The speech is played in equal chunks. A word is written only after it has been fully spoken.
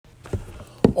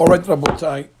All right,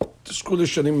 Rabotai. Tishkul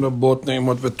Shanim Rabot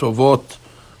Neimot V'Tovot.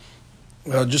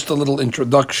 Just a little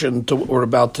introduction to what we're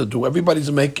about to do. Everybody's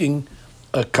making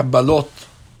a kabbalot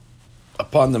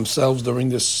upon themselves during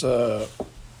this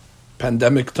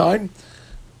pandemic time.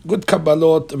 Good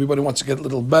kabbalot. Everybody wants to get a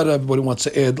little better. Everybody wants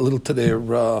to add a little to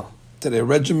their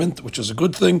regiment, which is a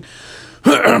good thing.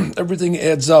 Everything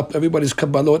adds up. Everybody's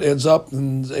kabbalot adds up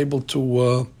and is able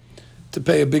to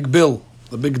pay a big bill,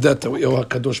 the big debt that we owe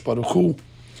HaKadosh Baruch Hu.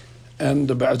 And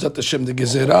the Be'ezat Hashem, the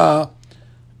Gezerah,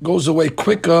 goes away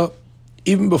quicker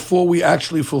even before we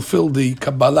actually fulfill the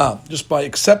Kabbalah. Just by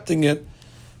accepting it,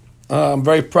 I'm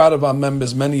very proud of our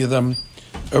members. Many of them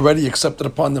already accepted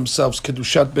upon themselves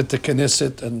Kedushat Bet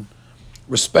Knesset and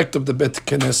respect of the Bet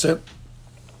Knesset.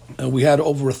 And we had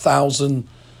over 1,000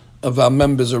 of our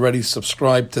members already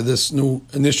subscribed to this new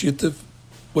initiative,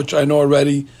 which I know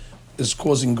already is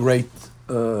causing great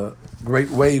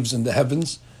waves in the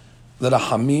heavens. That are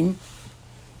Hamim.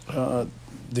 The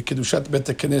Kedushat Bet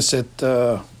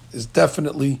Knesset is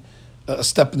definitely a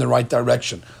step in the right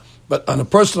direction. But on a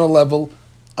personal level,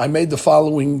 I made the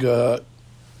following Kabbalah,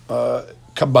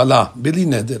 Bili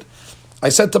Neder. I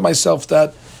said to myself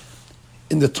that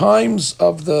in the times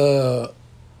of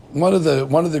one of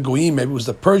the Goyim, maybe it was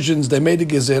the Persians, they made a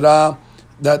Gezerah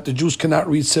that the Jews cannot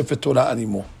read Sefer Torah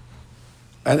anymore.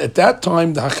 And at that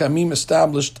time, the Hachamim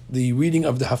established the reading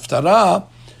of the Haftarah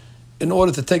in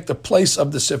order to take the place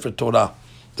of the Sefer Torah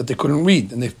that they couldn't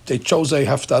read. And they chose a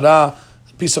Haftarah,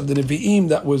 a piece of the Nevi'im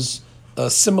that was a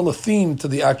similar theme to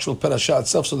the actual parasha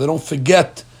itself, so they don't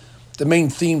forget the main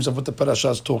themes of what the parasha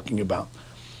is talking about.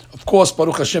 Of course,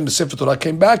 Baruch Hashem, the Sefer Torah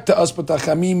came back to us, but the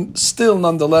Hachamim still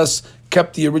nonetheless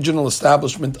kept the original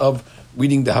establishment of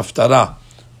reading the Haftarah,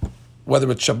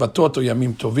 whether it's Shabbatot or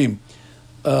Yamim Tovim.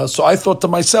 So I thought to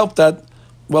myself that,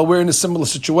 well, we're in a similar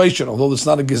situation, although it's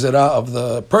not a gezerah of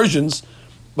the Persians,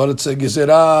 but it's a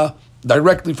gezerah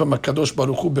directly from HaKadosh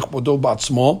Baruch Hu B'chbodo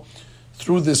B'atzmo,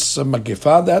 through this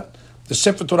Magifah, that the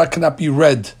Sefer Torah cannot be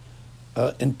read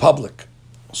in public.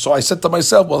 So I said to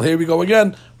myself, well, here we go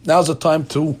again. Now's the time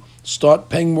to start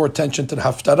paying more attention to the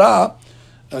Haftarah,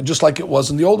 just like it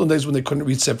was in the olden days when they couldn't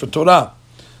read Sefer Torah.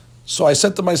 So I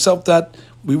said to myself that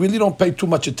we really don't pay too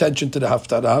much attention to the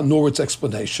Haftarah, nor its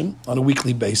explanation, on a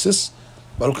weekly basis.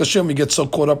 Baruch Hashem, we get so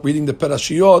caught up reading the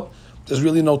Parashiyot, there's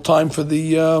really no time for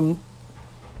the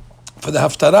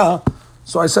Haftarah.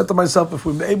 So I said to myself, if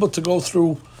we're able to go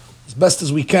through as best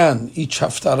as we can each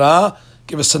Haftarah,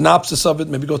 give a synopsis of it,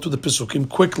 maybe go through the Pesukim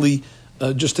quickly,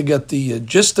 just to get the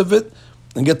gist of it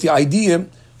and get the idea.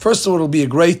 First of all, it'll be a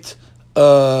great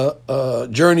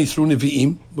journey through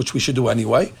Nevi'im, which we should do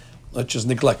anyway, which is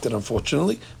neglected,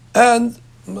 unfortunately. And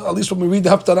at least when we read the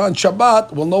Haftarah on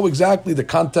Shabbat, we'll know exactly the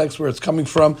context where it's coming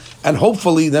from, and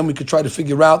hopefully then we could try to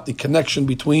figure out the connection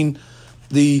between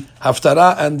the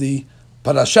Haftarah and the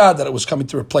Parashah that it was coming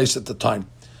to replace at the time.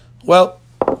 Well,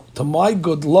 to my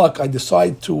good luck, I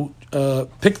decided to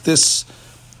pick this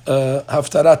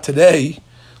Haftarah today,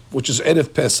 which is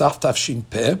Erev Pesach, Tafshin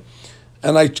Peh,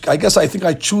 and I think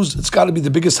I choose, it's got to be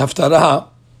the biggest Haftarah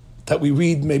that we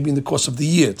read maybe in the course of the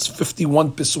year. It's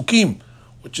 51 Pesukim,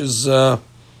 which is a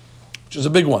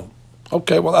big one.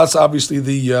 Okay, well, that's obviously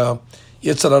the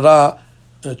Yetzer Hara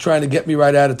trying to get me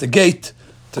right out at the gate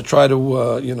to try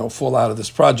to fall out of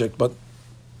this project, but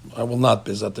I will not,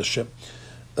 Bezat Hashem.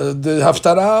 The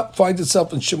Haftarah finds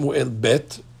itself in Shemuel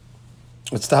Bet.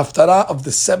 It's the Haftarah of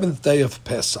the 7th day of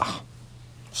Pesach,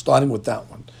 starting with that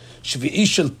one. Shvi'i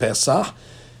Shel Pesach,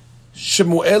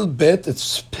 Shemuel Bet,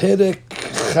 it's Perek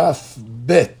Chaf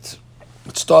Bet.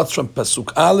 It starts from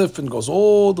Pasuk Aleph and goes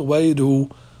all the way to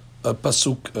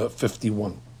Pasuk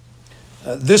 51.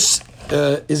 This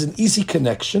is an easy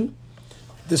connection.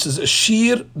 This is a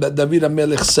shir that David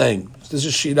HaMelech sang. This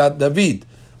is Shirat David.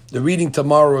 The reading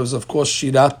tomorrow is, of course,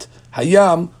 Shirat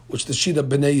Hayam, which the Shir of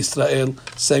Bnei Yisrael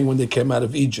sang when they came out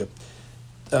of Egypt.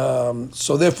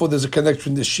 So therefore, there's a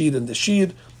connection between the shir and the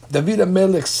shir. David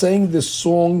HaMelech sang this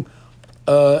song.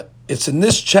 It's in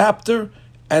this chapter,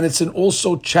 and it's in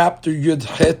also chapter Yud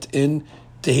Het in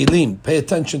Tehillim. Pay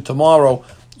attention tomorrow.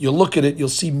 You'll look at it. You'll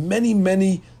see many,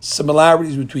 many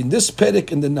similarities between this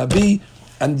Perek in the Navi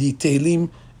and the Tehillim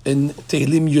in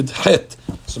Tehillim Yud Het.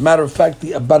 As a matter of fact,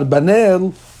 the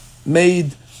Abarbanel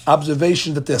made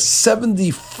observation that there's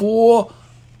 74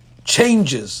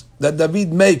 changes that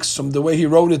David makes from the way he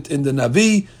wrote it in the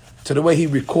Navi to the way he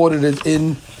recorded it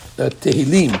in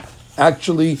Tehillim.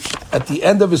 Actually, at the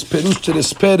end of his Perush to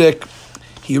this Perek,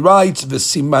 he writes,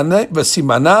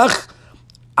 V'simanach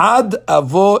ad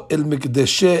avo el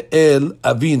mikdeshe el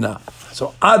avina.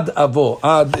 So ad avo,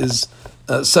 ad is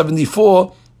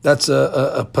 74. That's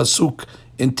a pasuk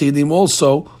in Tehillim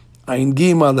also, Ayin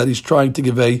Gima, that he's trying to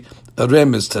give a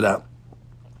remez to that.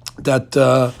 That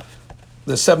the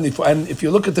 74, and if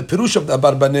you look at the Pirush of the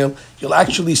Abarbanel, you'll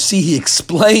actually see he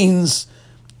explains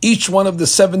each one of the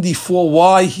 74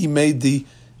 why he made the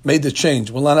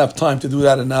change. We'll not have time to do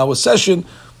that in our session,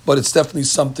 but it's definitely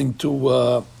something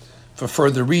to for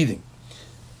further reading.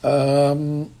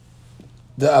 The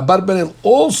Abarbanel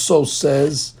also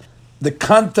says the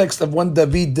context of when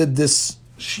David did this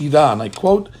shira, and I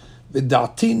quote,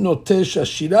 "V'da'ati notesh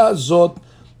hashira zot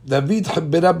David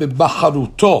habera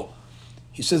bebaharuto."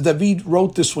 He says David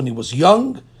wrote this when he was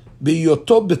young.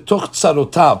 Beyoto betoch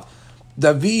tzarotav.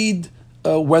 David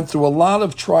went through a lot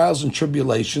of trials and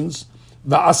tribulations.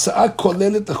 This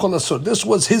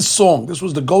was his song. This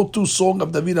was the go-to song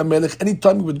of David HaMelech.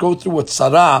 Anytime he would go through a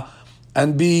tzara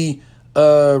and be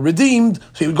redeemed,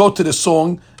 so he would go to the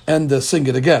song and sing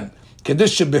it again. כדי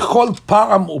שבכל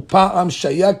פעם ופעם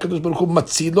שהיה הקדוש ברוך הוא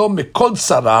מצילו מכל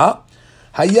צרה,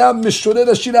 היה משורר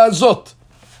השירה הזאת.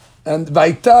 And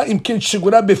והייתה אם כן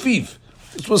שגורה בפיו.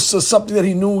 This was something that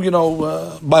he knew,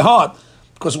 by heart,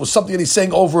 because it was something that he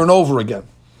sang over and over again.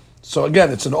 So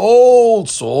again, it's an old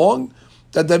song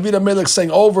that David HaMelech sang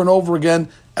over and over again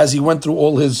as he went through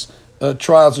all his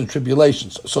trials and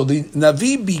tribulations. So the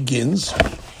Navi begins,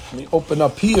 let me open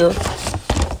up here.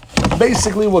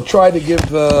 Basically, we'll try to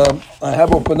give, I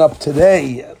have opened up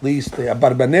today, at least, the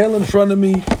Abarbanel in front of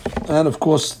me, and of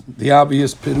course, the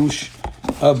obvious Pirush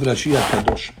of Rashi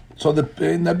HaKadosh. So the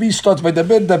Navi starts by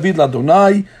David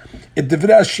Ladonai, et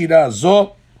Divrei HaShira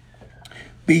Zo,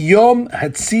 Biyom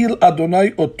Hatzil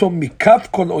Adonai Oto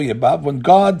Mikaf Kol Oyebav, when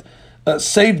God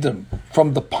saved him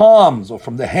from the palms or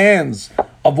from the hands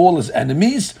of all his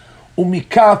enemies,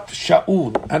 Umikaf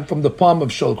Shaul, and from the palm of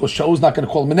Shaul, because Shaul's not going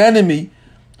to call him an enemy,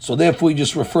 so therefore he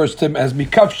just refers to him as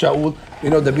Mikaf Shaul.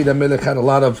 David HaMelech had a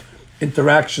lot of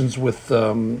interactions with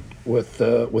Shaul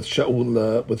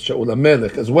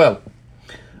HaMelech as well.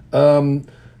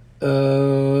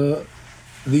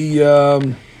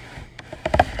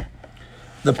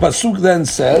 The pasuk then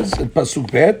says in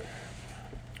pasuk bet,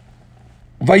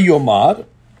 Vayomar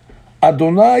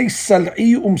Adonai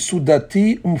sal'i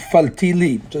umsudati umfalti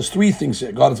li. Just three things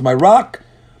here. God is my rock,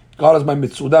 God is my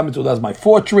mitzudah is my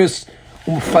fortress,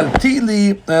 umfalti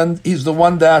li, and He's the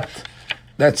one that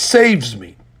saves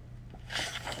me.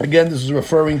 Again, this is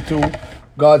referring to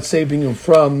God saving him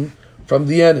from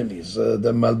the enemies.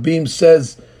 The Malbim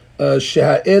says,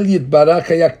 Sheha'el yitbarach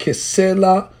haya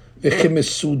kesela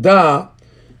v'chemesudah,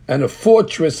 and a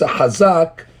fortress, a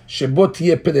hazak, shebo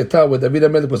tiyeh pedetah, where David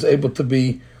HaMelech was able to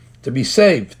be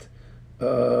saved.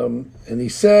 And he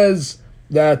says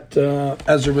that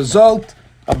as a result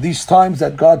of these times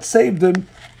that God saved him,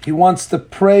 he wants to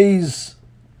praise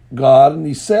God, and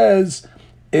he says,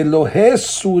 Elohei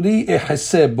suri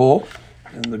ehesebo,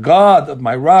 and the God of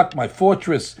my rock, my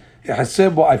fortress,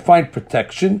 ehesebo, I find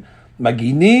protection.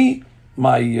 Magini,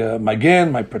 my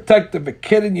magen, my protector,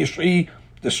 v'keren yish'i,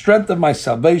 the strength of my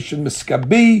salvation,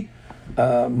 miskabi,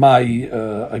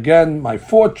 my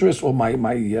fortress, or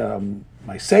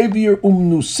my savior,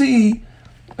 umnusi,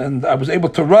 and I was able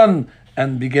to run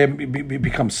and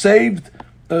become saved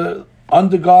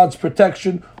under God's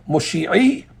protection.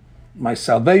 Moshi'i, my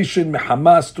salvation,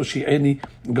 mehamas toshi'eni,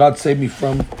 God saved me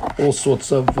from all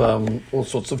sorts of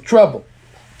trouble.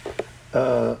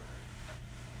 And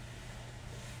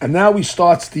now he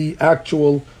starts the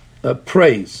actual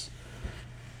praise.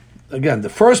 Again, the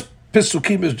first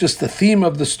Pisukim is just the theme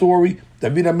of the story.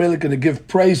 David HaMelech going to give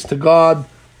praise to God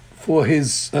for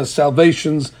his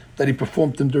salvations that he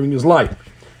performed him during his life.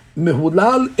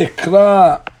 Mehulal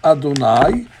Ekra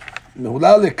Adonai.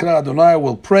 Mehulal Ekra Adonai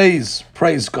will praise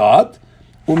God.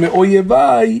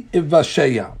 Ume'oyevai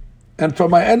ivasheya. And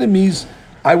from my enemies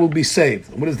I will be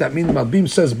saved. What does that mean? Malbim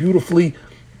says beautifully,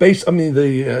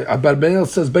 the Abarbanel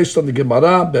says based on the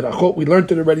Gemara, Berachot, we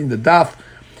learned it already in the Daf.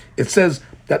 It says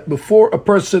that before a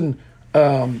person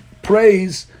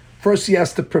prays, first he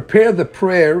has to prepare the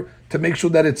prayer to make sure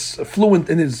that it's fluent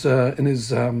in his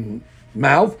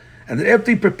mouth, and then after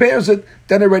he prepares it,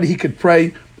 then already he could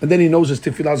pray, and then he knows his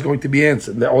tefillah is going to be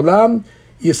answered. Le'olam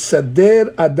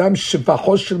yisader adam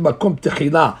shevacho shel makom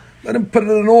techila. Let him put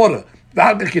it in order.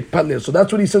 So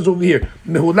that's what he says over here.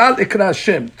 Mehulal ikra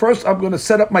Hashem. First, I'm going to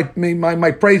set up my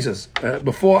praises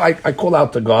before I call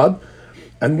out to God.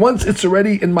 And once it's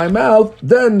already in my mouth,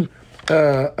 then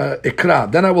ikra.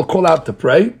 Then I will call out to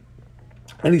pray.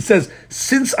 And he says,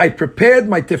 since I prepared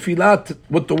my tefillah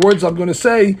with the words I'm going to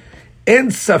say, en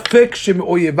safek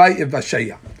sheme'oyevai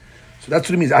ivasheya. So that's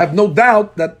what it means. I have no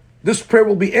doubt that this prayer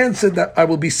will be answered, that I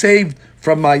will be saved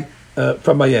from my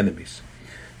enemies.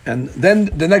 And then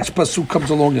the next pasuk comes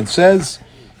along and says,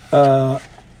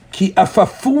 Ki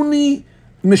afafuni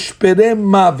mishpere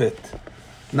mavet,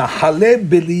 nahale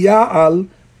biliya'al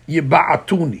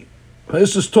yiba'atuni.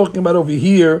 This is talking about over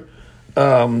here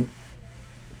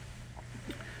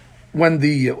when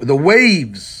the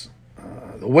waves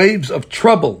of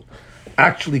trouble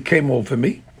actually came over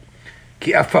me.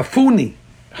 Ki afafuni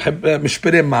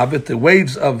mishpere mavet, the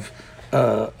waves of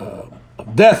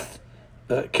death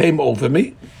came over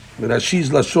me. Rashi's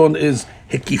lashon is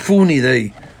hekifuni,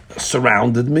 they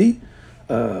surrounded me.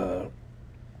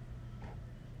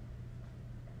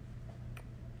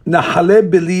 Nahale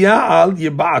biliya'al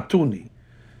yiba'atuni.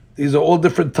 These are all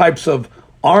different types of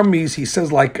armies. He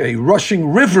says, like a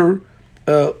rushing river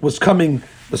was coming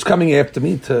after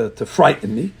me to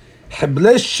frighten me.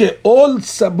 Heble she'ol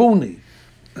sabuni.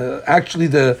 Actually,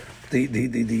 the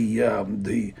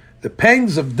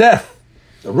pangs of death,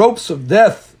 the ropes of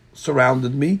death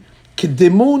surrounded me.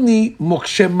 Kidimuni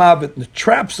mokshe mavet. The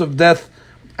traps of death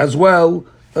as well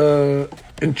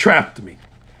entrapped me.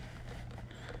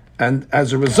 And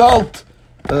as a result,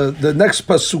 the next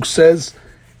pasuk says,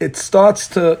 it starts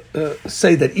to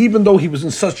say that even though he was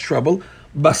in such trouble,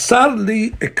 basar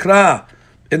li ikra,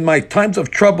 in my times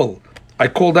of trouble, I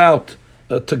called out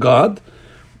to God.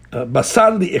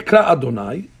 Basar li ikra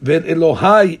Adonai, ve'el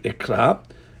Elohai ikra,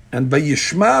 and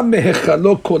vayishma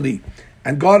mehechalo koli.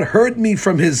 And God heard me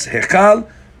from His hechal,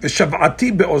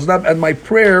 v'shav'ati be'oznav, and my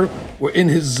prayer were in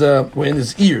His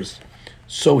ears.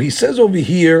 So He says over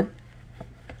here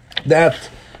that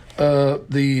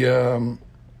the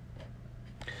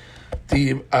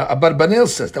Abarbanel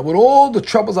says that with all the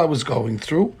troubles I was going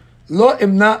through, lo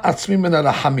imna atzmi min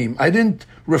rahamim, I didn't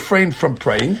refrain from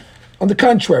praying. On the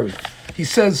contrary, he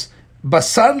says,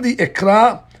 basar li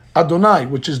ekra Adonai,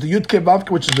 which is the Yud Kei Vav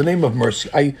Kei, which is the name of mercy.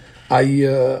 I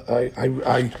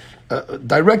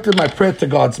directed my prayer to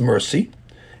God's mercy,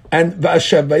 and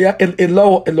v'ashavaya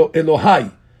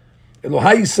Elohai.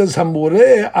 Elohai says,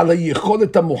 Hamureh ala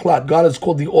yicholet hamuchlat. God is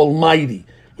called the Almighty,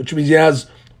 which means He has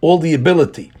all the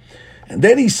ability. And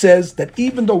then He says that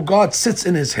even though God sits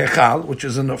in His hechal, which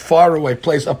is in a faraway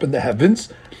place up in the heavens,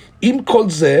 im kol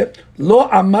zeh lo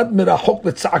amad mirachok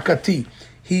letzakati.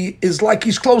 He is like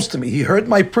He's close to me. He heard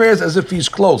my prayers as if He's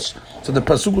close. So the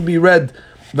pasuk will be read,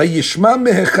 Vayishma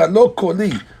mehechalo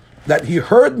koli, that He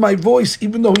heard my voice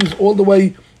even though He's all the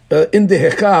way in the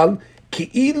hechal.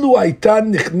 Ki'ilu aita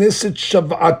nichneset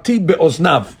shav'ati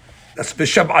be'oznav. That's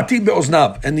v'shav'ati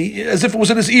be'oznav, and as if it was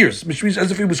in his ears, which means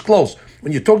as if he was close.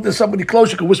 When you talk to somebody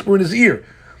close, you can whisper in his ear.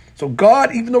 So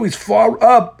God, even though He's far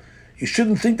up, you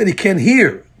shouldn't think that He can't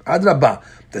hear. Adrabah,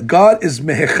 that God is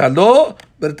mehechalo,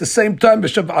 but at the same time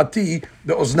v'shav'ati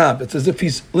be'oznav. It's as if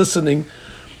He's listening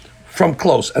from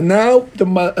close. And now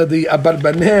the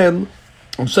Abarbanel.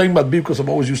 I'm saying Malbim because I'm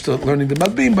always used to learning the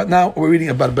Malbim, but now we're reading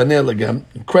Abarbanel again.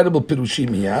 Incredible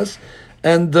Pirushim he has.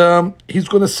 And he's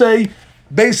going to say,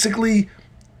 basically,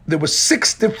 there were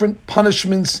 6 different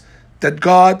punishments that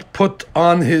God put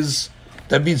on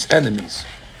David's enemies.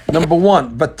 Number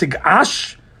 1,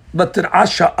 Vatig'ash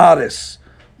ha'ares.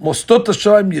 Mostot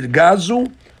Hashem yirgazu,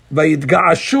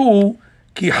 vayidga'ashu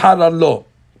ki haralo.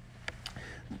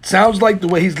 It sounds like the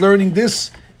way he's learning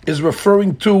this is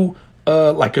referring to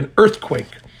like an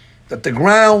earthquake, that the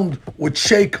ground would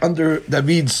shake under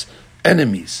David's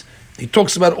enemies. He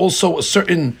talks about also a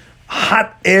certain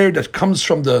hot air that comes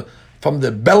from the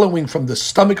bellowing from the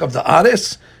stomach of the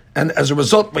Ares, and as a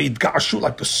result, like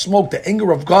the smoke, the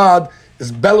anger of God is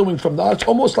bellowing from the Ares,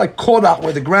 almost like Korah,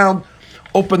 where the ground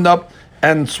opened up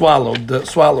and swallowed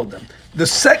them. The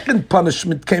second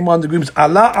punishment came on the Grims,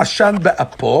 Allah Ashan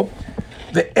be'apo,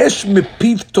 ve'esh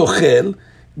mepiv tochel,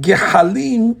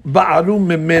 Gehalim ba'aru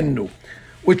memenu,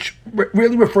 which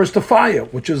really refers to fire,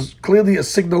 which is clearly a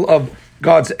signal of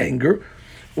God's anger.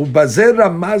 Ubazer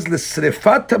ramaz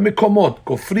lesrefat mikomot,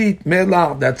 kofrit,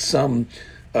 melah, that's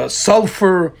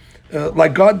sulfur,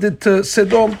 like God did to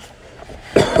Sodom.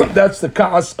 That's the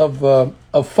ka'as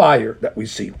of fire that we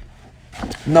see.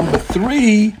 Number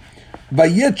 3,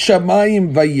 vayet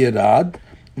shamayim vayirad,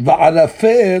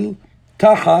 va'arafel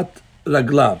tahat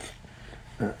raglav.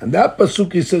 And that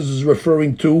pasuk, he says, is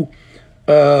referring to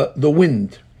the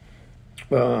wind.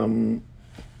 Vayet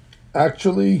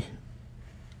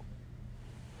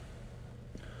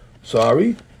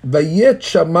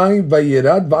shamayim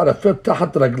vayirad va'arafel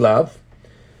tahat raglav.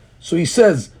 So he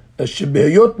says,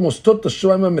 שבהיות מוסדות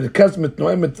השמיים המרכז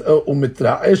מתנועמת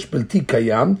ומתרעש בלתי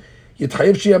קיים,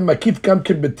 יתחייב שיהיה מקיף גם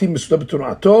כן בלתי מסודר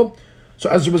בתנועתו. So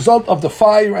as a result of the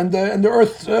fire and the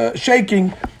earth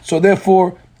shaking, so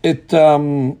therefore it's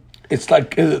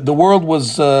like the world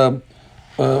was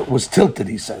tilted.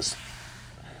 He says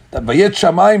that vayet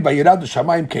shamayim vayirad, the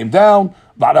shamayim came down,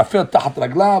 v'arafel tahat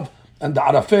raglav, and the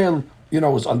arafel,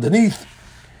 was underneath.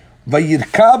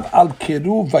 Vayirkab al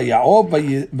keru vaya'ov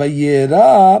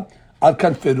vayera al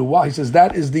kanferuah. He says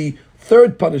that is the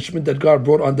third punishment that God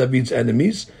brought on David's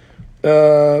enemies.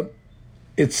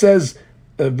 It says,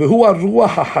 "V'hu ruach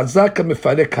ha'chazaka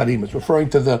mefarek harim." It's referring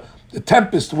to the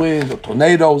tempest wind, the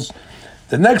tornadoes.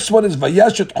 The next one is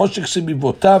Vayashet choshek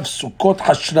semivotav sukkot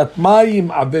hashrat mayim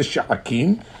avesh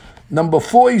hakim. Number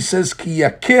 4, he says Ki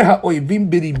yakeh ha'oivim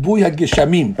beribuy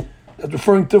hageshamim. That's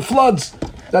referring to floods.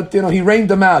 That he rained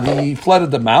them out, he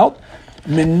flooded them out.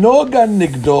 Minoga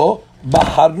nigdo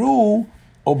baharu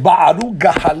or ba'aru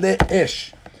gahale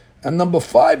esh. And number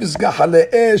 5 is gahale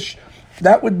esh.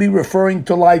 That would be referring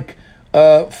to like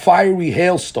fiery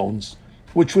hailstones,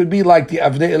 which would be like the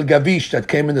Avnei El Gavish that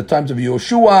came in the times of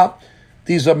Yoshua.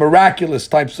 These are miraculous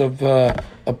types of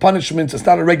punishments. It's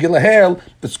not a regular hail,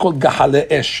 it's called Gahale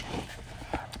Esh.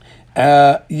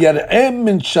 Yer'em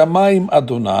min shamayim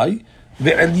Adonai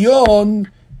ve'elyon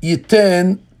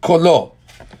yiten kolo.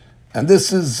 And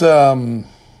this is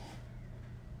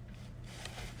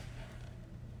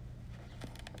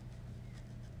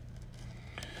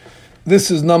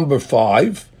number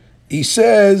 5. He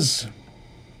says,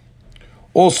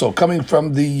 also coming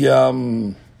from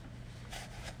the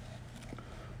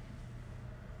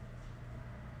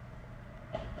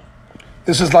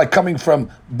this is like coming from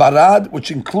Barad,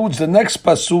 which includes the next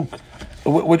pasuk,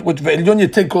 which ve'elyon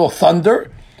yiten kolo,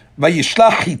 thunder.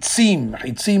 Vayishlach hitzim.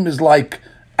 Hitzim is like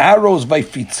arrows.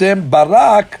 Vayfitzem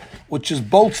barak, which is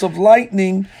bolts of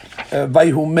lightning.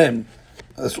 Vayhumem.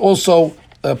 That's also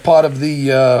part of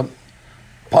the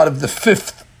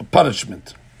 5th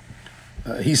punishment.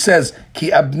 He says,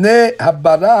 Ki abne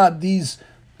habara, these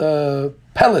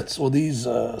pellets or these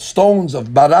stones of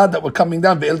barad that were coming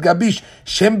down, ve'el gabish,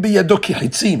 shem biyadoki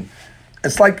hitzim.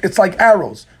 It's like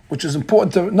arrows, which is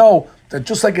important to know that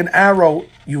just like an arrow,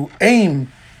 you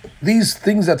aim, these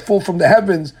things that fall from the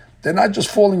heavens, they're not just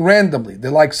falling randomly.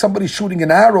 They're like somebody shooting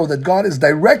an arrow that God is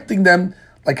directing them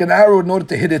like an arrow in order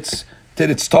to hit its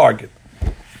target.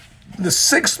 The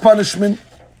 6th punishment,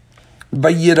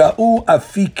 Vayira'u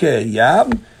afike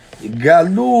yam,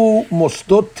 galu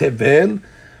mosdot tevel,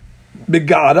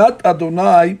 bega'arat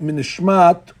Adonai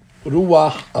minishmat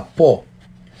ruach apo.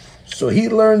 So he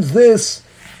learns this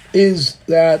is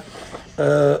that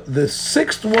the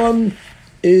 6th one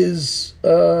is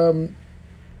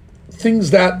things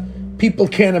that people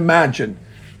can't imagine,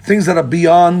 things that are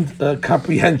beyond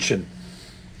comprehension.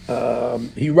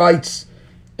 He writes,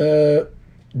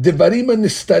 Devarim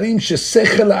nistarim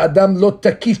shesechel adam lo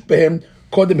takif behem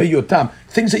kodem heyotam.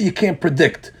 Things that you can't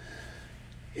predict.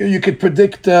 You could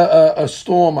predict a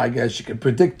storm, I guess. You could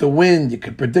predict the wind. You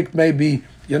could predict maybe,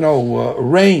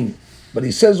 rain. But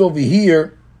he says over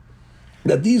here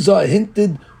that these are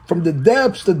hinted from the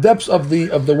depths of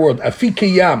the world.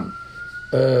 Afikiyam,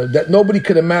 that nobody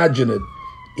could imagine it.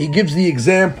 He gives the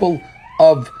example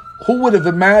of who would have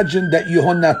imagined that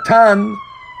Yehonatan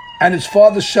and his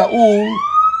father Shaul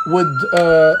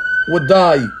would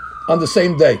die on the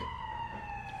same day,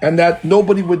 and that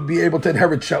nobody would be able to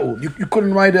inherit Shaul. You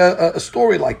couldn't write a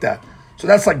story like that. So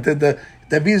that's like the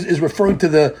David is referring to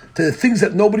the things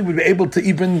that nobody would be able to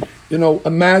even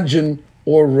imagine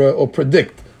or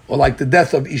predict, or like the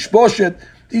death of Ishbosheth.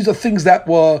 These are things that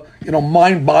were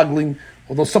mind-boggling.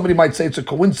 Although somebody might say it's a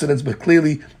coincidence, but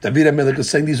clearly David HaMelech is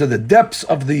saying these are the depths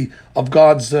of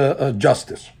God's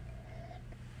justice.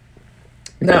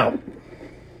 Now,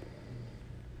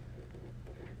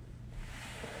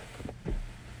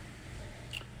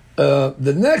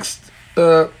 the next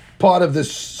part of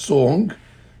this song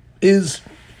is,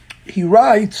 he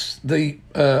writes, the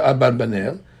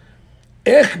Abarbanel,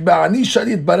 איך בעני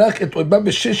שליט ברק את אויביו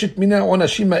בששת מיני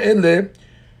העונשים האלה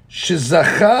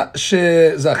שזכה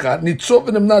ניצוב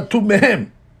ונמנע טוב מהם.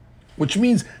 Which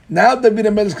means, now David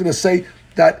HaMelech is going to say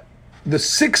that the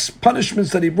 6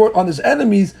 punishments that he brought on his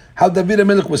enemies, how David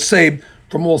HaMelech was saved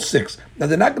from all 6. Now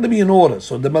they're not going to be in order,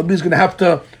 so the Malbi is going to have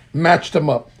to match them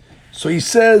up. So he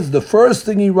says, the first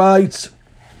thing he writes,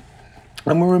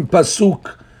 and we're in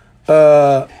Pasuk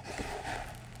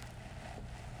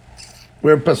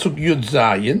Yud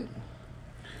Zayin,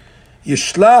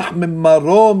 Yishlach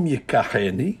mimarom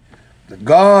yikacheni, that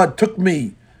God took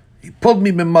me, He pulled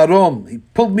me mimarom, He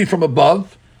pulled me from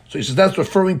above. So he says that's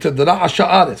referring to the Ra'asha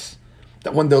Aris,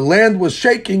 that when the land was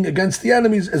shaking against the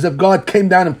enemies, as if God came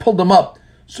down and pulled him up,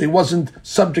 so he wasn't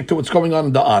subject to what's going on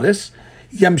in the Aris.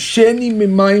 Yamsheni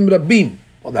mimayim rabim,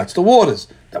 well, that's the waters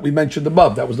that we mentioned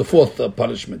above. That was the 4th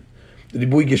punishment. The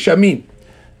Ribui Geshamim.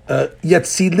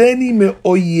 Yatzileni me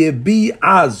oyebi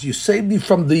az, you saved me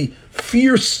from the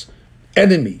fierce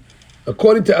enemy.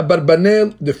 According to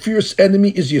Abarbanel, the fierce enemy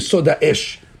is Yesod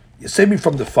HaEsh. You save me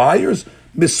from the fires.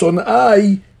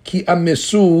 Misonai ki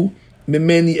amesu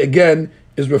mimeni, again,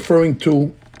 is referring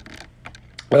to,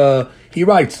 he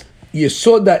writes,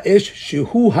 Yesod HaEsh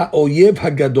shehu ha'oyev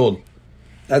hagadol.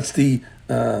 That's the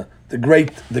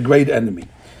great enemy.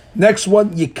 Next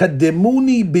one,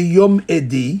 Yikademuni biyom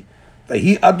edi,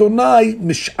 vahi Adonai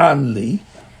mish'an li.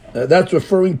 That's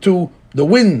referring to the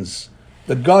winds,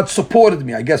 that God supported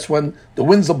me. I guess when the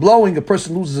winds are blowing, a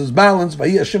person loses his balance.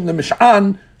 Vahi Hashem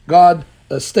mish'an, God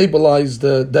stabilized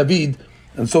David,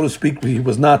 and so to speak, he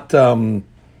was not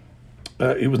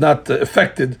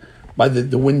affected by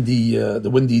the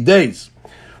windy days.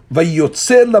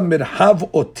 Vayotze lamirhav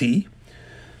oti.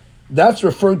 That's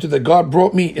referring to that God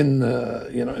brought me in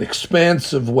an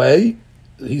expansive way.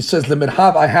 He says,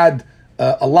 "Lemirhav, I had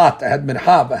a lot. I had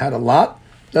mirhav. I had a lot."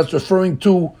 That's referring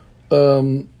to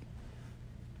Yahaletzeni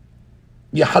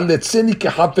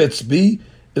kehafetz bi,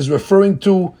 is referring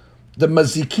to the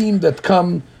mazikim that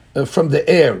come from the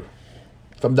air,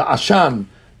 from the ashan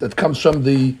that comes from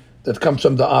the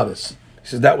aris. He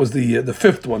says that was the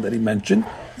fifth one that he mentioned.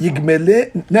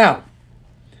 Yigmele. Now,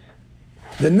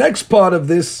 the next part of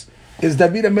this is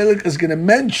David HaMelech is going to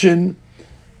mention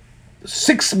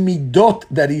 6 midot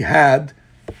that he had,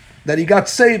 that he got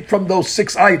saved from those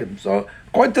 6 items. So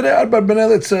according to the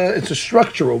Abarbanel, it's a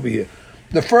structure over here.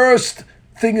 The first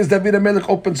thing is David HaMelech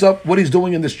opens up what he's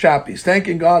doing in this chapter. He's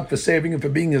thanking God for saving him, for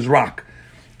being his rock.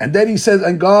 And then he says,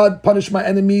 and God punished my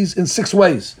enemies in 6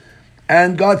 ways.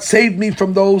 And God saved me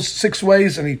from those 6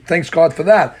 ways, and he thanks God for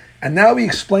that. And now he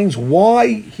explains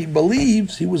why he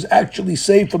believes he was actually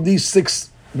saved from these 6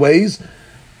 ways,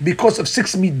 because of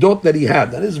 6 midot that he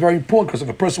had. That is very important, because if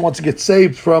a person wants to get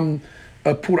saved from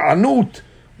Pur'anut,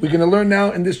 we're going to learn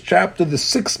now in this chapter the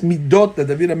 6 midot that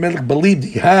David HaMelech believed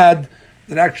he had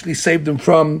that actually saved him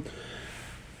from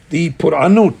the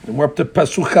Pur'anut. And we're up to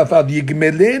Pasuk Chavav.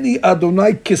 Yigmeleni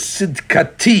Adonai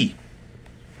kesidkati.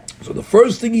 So the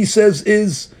first thing he says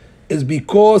is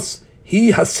because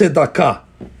he has tzedakah.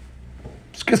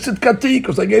 It's kesidkati,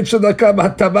 because I gave tzedakah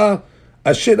b'hatava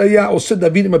asher haya oseh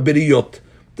David im haberiyot,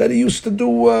 that he used to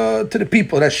do to the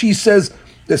people. That she says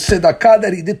the tzedakah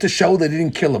that he did to Shaul, that he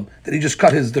didn't kill him, that he just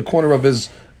cut the corner of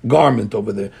his garment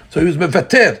over there. So he was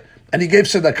mevater, and he gave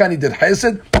tzedakah and he did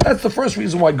chesed. That's the first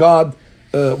reason why God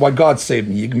saved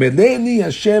me. Yigmeleni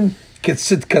Hashem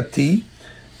ketzidkati.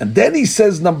 And then he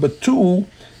says, number 2,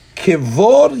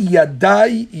 kevor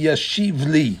yadai yashiv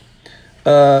li.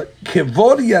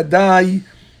 Kevor yadai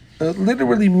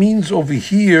literally means over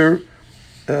here,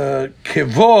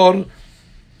 kevor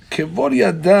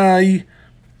yadai.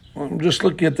 I'm just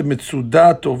looking at the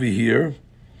mitzudat over here,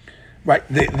 right?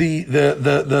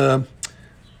 The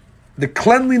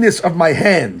cleanliness of my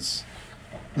hands,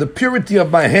 the purity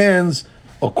of my hands,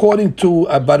 according to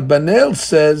Abarbanel,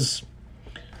 says,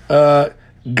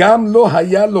 Gam lo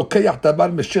haya lokeach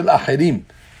dabar meshel acherim.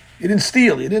 He didn't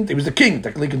steal. He was the king.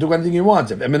 Technically, he can do anything he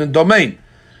wants. Eminent domain.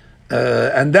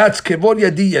 And that's kevor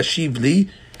yadi yashiv li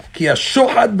ki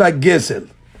hashochad v'gezel.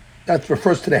 That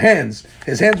refers to the hands.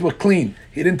 His hands were clean.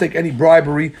 He didn't take any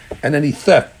bribery and any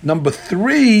theft. Number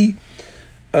 3, ki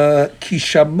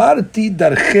shamarti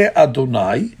darche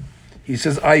Adonai. He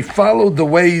says, I followed the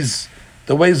ways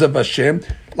of Hashem.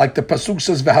 Like the pasuk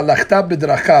says, v'halachta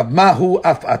b'drachav mahu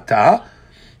afata,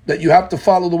 that you have to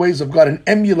follow the ways of God and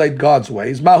emulate God's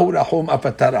ways. Mahu rahum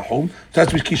afata rahum. So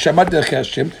that's ki shamarti darche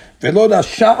Hashem. V'lo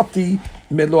rasha'ti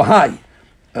melohai.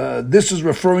 This is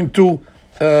referring to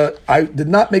I did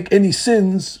not make any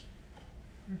sins,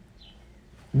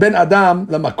 ben Adam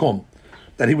lamakom,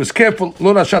 that he was careful,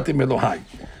 lo rashati melohai.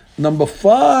 Number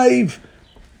 5,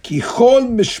 kichol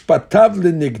mishpatav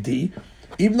lenigdi,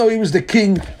 even though he was the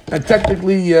king, and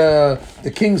technically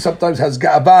the king sometimes has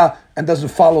ga'ava and doesn't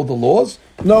follow the laws.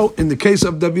 No, in the case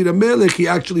of David HaMelech, he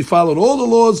actually followed all the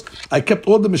laws. I kept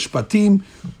all the mishpatim,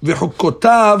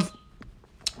 v'chukotav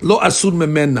lo asur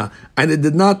memena, and it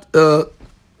did not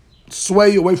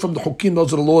sway away from the hukim.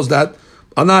 Those are the laws that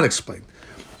are not explained.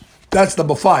 That's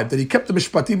number 5, that he kept the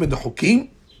mishpatim and the hukim,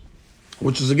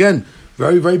 which is again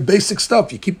very, very basic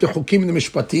stuff. You keep the hukim and the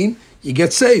mishpatim, you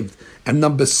get saved. And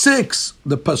number 6,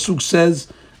 the pasuk says,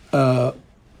 va'ehiyeh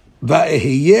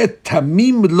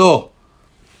tamim lo.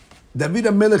 David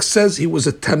HaMelech says he was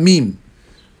a tamim,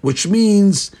 which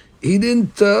means he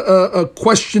didn't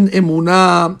question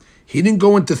emunah. He didn't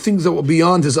go into things that were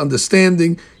beyond his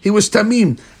understanding. He was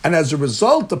tamim, and as a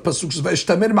result, the pasuk says,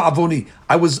 "V'eshtamer ma'avoni."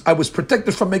 I was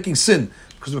protected from making sin,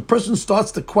 because if a person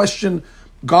starts to question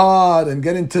God and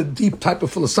get into deep type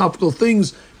of philosophical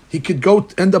things, he could go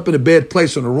end up in a bad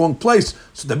place or in the wrong place.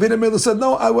 So David HaMelech said,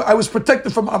 no, I was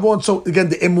protected from Avon. So again,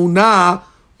 the emunah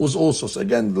was also. So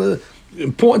again,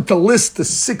 important to list the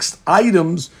 6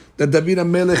 items that David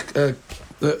HaMelech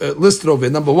listed over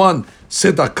here. Number 1,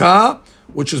 tzedakah,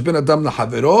 which has been Adam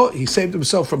Lahavero. He saved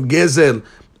himself from Gezel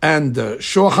and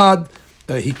Shohad.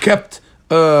 He kept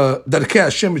Darkei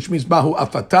Hashem, which means Mahu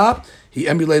Afatah. He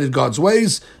emulated God's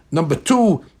ways. Number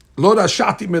 2, Lo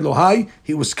Rashati Melohai.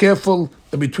 He was careful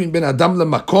between Ben Adam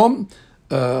Lemakom.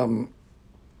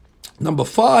 Number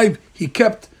 5, he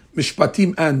kept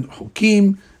Mishpatim and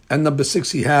Hukim. And number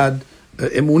 6, he had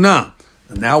Emunah.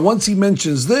 And now, once he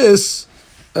mentions this,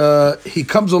 he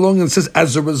comes along and says,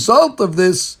 as a result of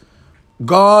this,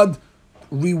 God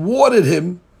rewarded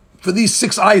him for these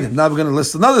 6 items. Now we're going to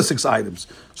list another 6 items.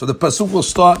 So the pasuk will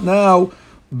start now.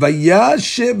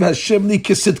 Vayashiv Hashem li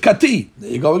kisidkati. There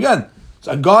you go again.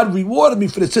 So God rewarded me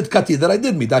for the sidkati that I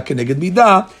did. Midah keneged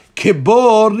midah.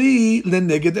 Kebori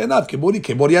leneged enav. Kebori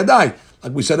yadai.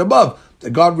 Like we said above,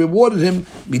 that God rewarded him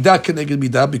midah keneged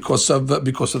midah because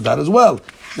of that as well.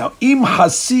 Now im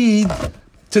hasid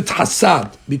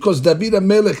tithasad, because David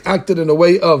HaMelech acted in a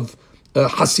way of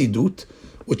hasidut,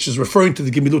 which is referring to the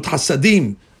gemilut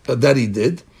hasadim that he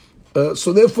did.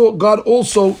 So therefore, God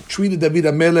also treated David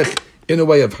HaMelech in a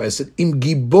way of chesed. Im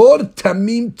gibor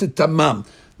tamim tetamam.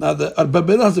 Now the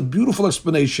Arbabel has a beautiful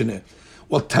explanation here.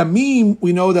 Well, tamim,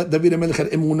 we know that David HaMelech had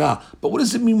emunah, but what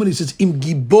does it mean when he says im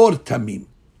gibor tamim?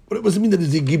 What does it mean that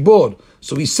he's a gibor?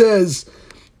 So he says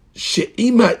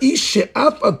she'im ha'ish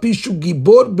she'af al pishu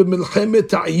gibor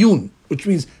b'melchemet ha'ayun, which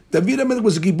means David HaMelech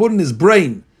was a gibor in his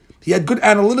brain. He had good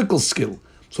analytical skill.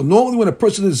 So normally when a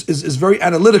person is very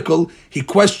analytical, he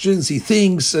questions, he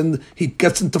thinks, and he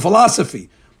gets into philosophy.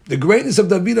 The greatness of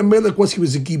David HaMelech was he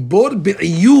was a gibor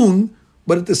be'iyun,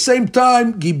 but at the same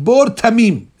time, gibor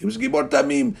tamim. He was gibor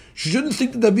tamim. You shouldn't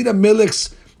think that David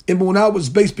HaMelech's emunah was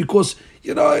based because,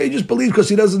 he just believed because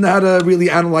he doesn't know how to really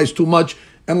analyze too much.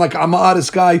 And like Amar, this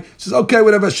guy says, okay,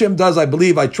 whatever Hashem does, I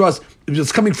believe, I trust. It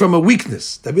was coming from a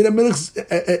weakness. David HaMelech's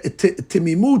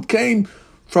timimut came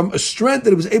from a strength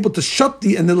that it was able to shut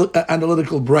the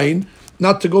analytical brain,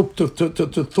 not to go to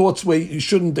thoughts where you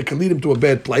shouldn't, that can lead him to a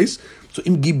bad place. So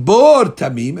im gibor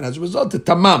tamim, and as a result, the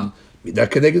tamam, midah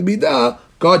keneged midah,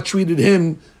 God treated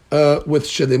him with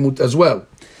shedemut as well.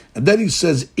 And then he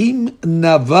says, im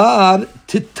navar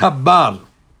titabar.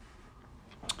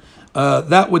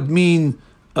 That would mean,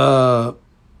 im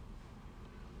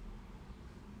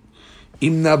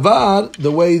navar,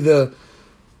 the way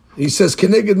he says,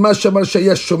 keneged ma shamar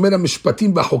shaya shomer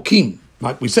mishpatim b'chokim.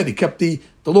 Like we said, he kept the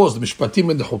laws, the mishpatim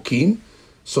and the chokim.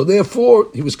 So therefore,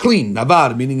 he was clean.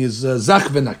 Navar, meaning is zach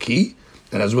v'naki.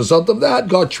 And as a result of that,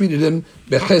 God treated him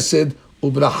bechesed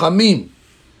u'brachamim.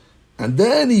 And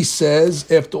then he says,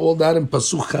 after all that in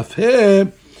Pasuk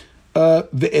Chafhe,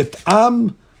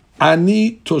 ve'etam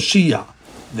ani toshia,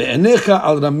 ve'enecha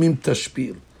al ramim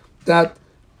tashpil. That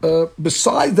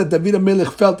besides that David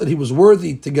HaMelech felt that he was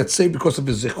worthy to get saved because of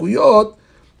his zechuyot,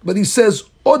 but he says,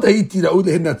 Od hayiti ra'u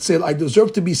lehinatzel, I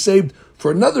deserve to be saved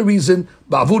for another reason,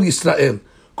 ba'avur Yisrael,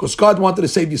 because God wanted to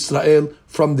save Yisrael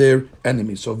from their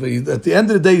enemies. So at the end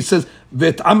of the day, he says,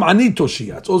 ve'etam ani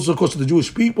toshia. It's also because of the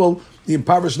Jewish people, the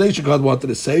impoverished nation God wanted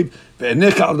to save.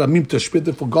 Ve'enecha al ramim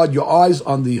tashpil, for God, your eyes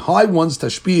on the high ones,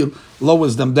 tashpil,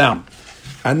 lowers them down.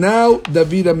 And now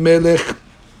David HaMelech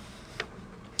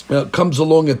comes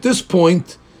along at this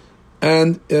point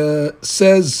and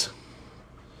says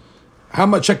how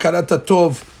much hakarat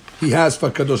tov he has for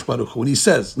Kadosh Baruch Hu. And he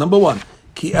says, number 1,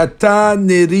 Ki ata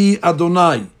neri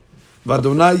Adonai,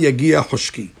 v'Adonai yagia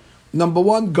hoshki. Number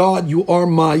 1, God, you are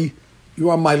my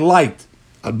light.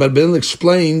 Al-Barbel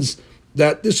explains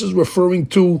that this is referring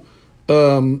to,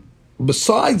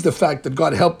 besides the fact that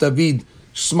God helped David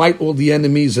smite all the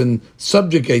enemies and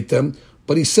subjugate them,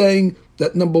 but he's saying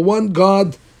that number 1,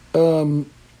 God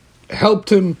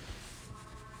helped him,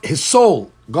 his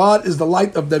soul. God is the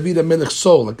light of David HaMelech's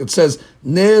soul. Like it says,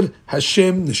 Ner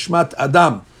Hashem Nishmat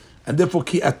Adam. And therefore,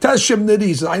 Ki ata Hashem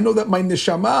Neri, I know that my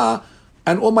neshama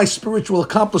and all my spiritual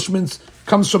accomplishments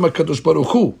comes from HaKadosh Baruch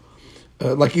Hu.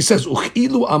 Like he says,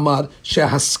 Uchilu Amar,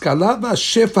 Shehaskala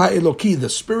v'Shefa Eloki, the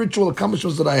spiritual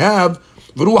accomplishments that I have,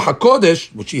 V'ruach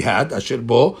HaKodesh, which he had, Asher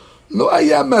Bo, Lo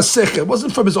haya masech. It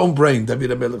wasn't from his own brain,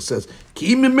 David HaMelech says.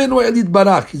 Ki imimenu elid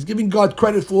barak. He's giving God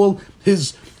credit for all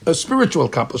his spiritual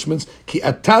accomplishments. Ki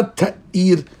atat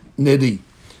ta'ir neri.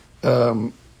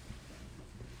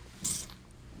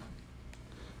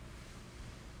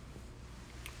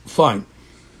 Fine.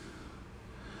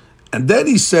 And then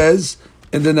he says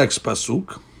in the next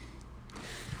pasuk,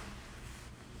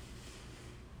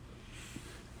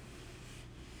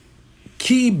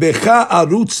 Ki becha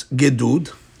arutz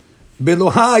gedud,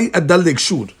 belohai adaleg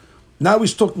shur. Now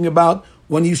he's talking about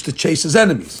when he used to chase his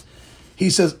enemies. He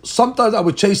says, sometimes I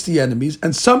would chase the enemies,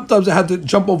 and sometimes I had to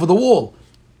jump over the wall.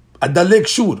 Adaleg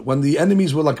shur, when the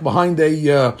enemies were like behind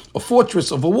a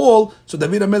fortress of a wall, so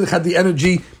David HaMelech had the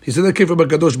energy. He said, "Okay, from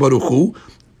Hakadosh Baruch Hu,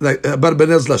 like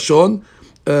Barbanel's lashon,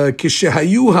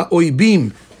 kishehayu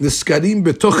ha'oibim niskarim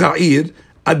betoch ha'ir,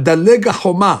 adaleg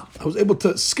ha'choma." I was able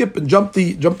to skip and jump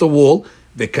the wall,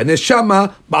 vekaneh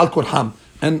shama ba'al korham,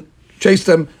 and chase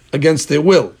them against their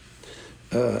will.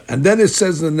 And then it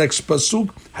says in the next pasuk,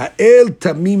 "Ha'el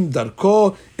tamim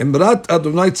darko imrat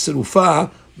Adonai tzerufa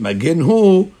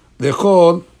magenhu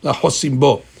lechol lachosim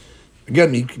bo."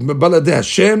 Again, Baladeh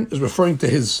Hashem is referring to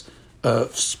his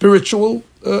spiritual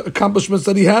accomplishments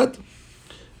that he had,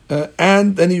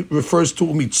 and then he refers to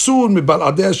Umitzun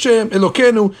Baladeh Hashem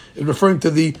Elokenu, is referring to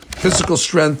the physical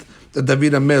strength that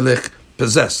David HaMelech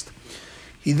possessed.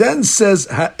 He then says,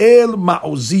 "Ha'el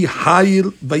ma'uzi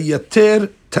hayil vayater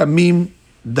tamim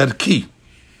darki."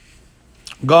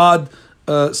 God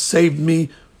saved me.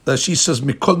 She says,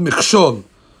 "Mikol michshol,"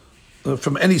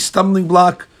 from any stumbling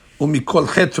block, or mikol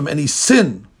chet, from any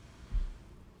sin.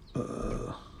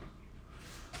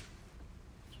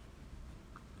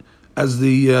 As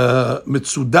the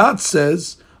Mitzudat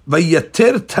says,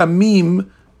 "Vayater tamim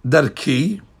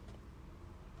darki."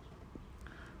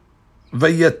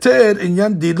 Vayater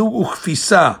inyan dilu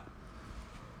uchfisa.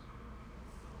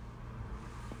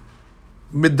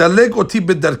 Medaleg oti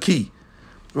bedarki.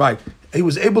 Right. He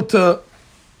was able to.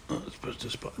 Let's push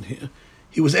this button here.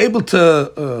 He was able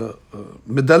to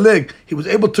medaleg. He was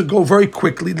able to go very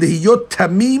quickly. Lihiyot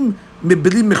tamim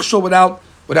mibili michshol,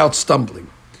 without stumbling.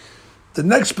 The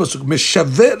next pasuk,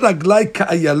 Meshaver raglai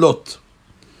ka'ayalot.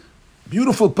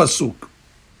 Beautiful pasuk.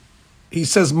 He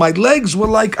says, my legs were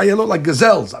like ayalot, like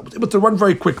gazelles. I was able to run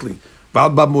very quickly. So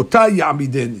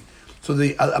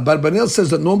the Abarbanel says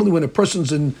that normally when a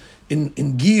person's in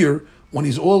gear, when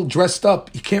he's all dressed up,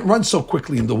 he can't run so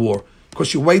quickly in the war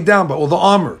because you're weighed down by all the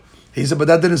armor. He said, but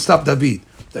that didn't stop David.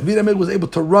 David HaMelech was able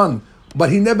to run, but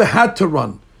he never had to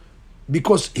run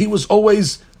because he was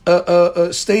always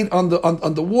stayed on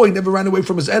the war. He never ran away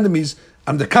from his enemies.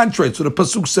 On the contrary, so the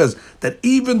pasuk says that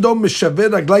even though Meshaver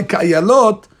raglai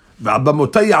ka'ayalot,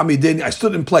 I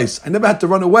stood in place. I never had to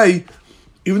run away.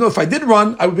 Even though if I did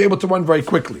run, I would be able to run very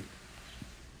quickly.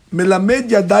 Melamed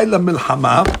yaday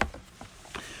lamilchama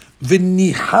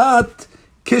v'nihat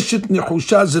keshet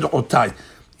nechusha zir'otai.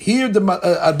 Here the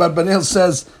Abarbanel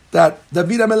says that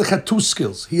David HaMelech had two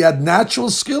skills. He had natural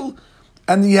skill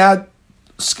and he had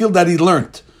skill that he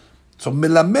learned. So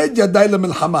melamed yaday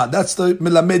lamilchama, that's the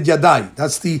melamed yaday,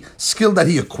 that's the skill that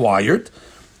he acquired.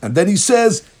 And then he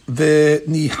says the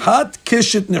nihat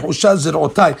keshet nechusha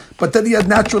zir'otai, but then he had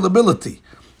natural ability.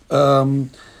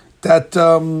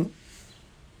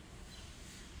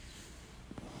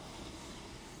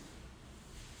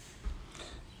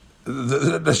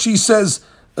 She says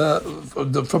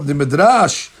from the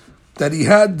Midrash that he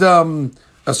had a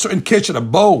certain keshet, a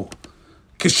bow.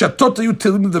 I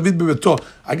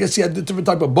guess he had a different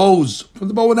type of bows from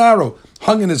the bow and arrow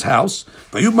hung in his house.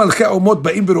 And the Malchei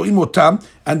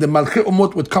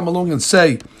Umot would come along and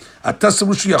say,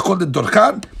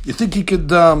 you think he could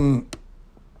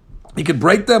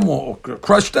break them or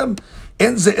crush them?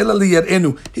 He's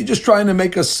just trying to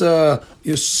make us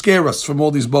scare us from all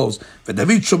these bows.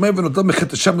 David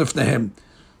HaMelech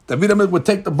would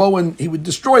take the bow and he would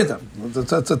destroy them.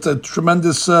 That's a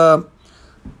tremendous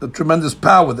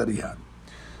power that he had.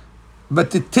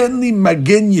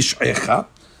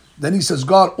 Then he says,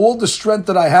 God, all the strength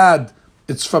that I had,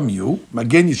 it's from you. And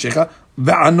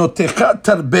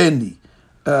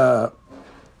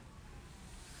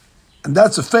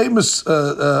that's a famous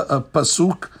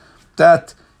pasuk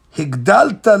that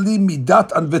Higdalta li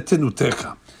midat an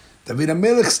vetenutecha. David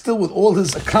HaMelech, still with all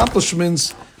his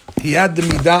accomplishments, he had the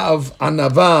midah of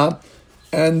anava,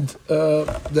 and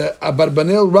the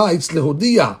Abarbanel writes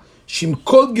lehodia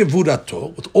shimkol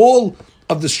gevurato, with all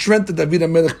of the strength that David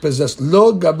HaMelech possessed,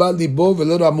 lo gaba libo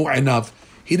velo ramu einav.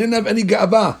 He didn't have any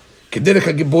ga'ava. Kederech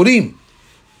hagiborim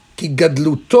ki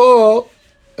gadluto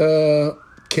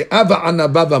ke'ava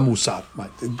anava v'musar.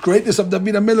 The greatness of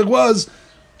David HaMelech was,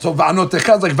 so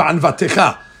va'anotecha is like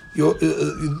va'anvatecha. Your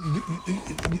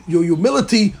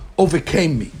humility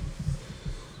overcame me.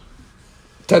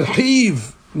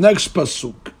 Tarhiv, next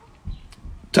pasuk.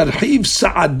 Tarhiv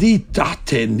sa'adi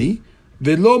tahteni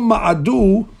velo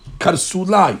ma'adu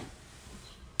karsulai.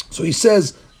 So he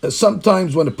says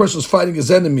sometimes when a person is fighting his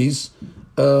enemies,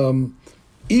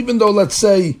 even though, let's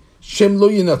say, Shem lo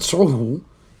yinatzrohu,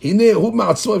 Which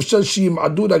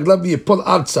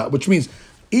means,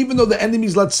 even though the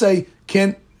enemies, let's say,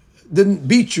 didn't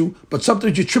beat you, but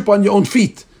sometimes you trip on your own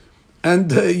feet,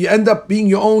 and you end up being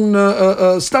your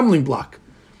own stumbling block.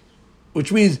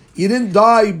 Which means you didn't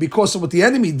die because of what the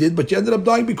enemy did, but you ended up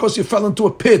dying because you fell into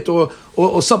a pit or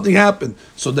something happened.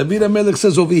 So David HaMelech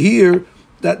says over here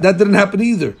that didn't happen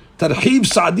either. Tarhib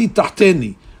Sa'di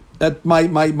Tahteni. That my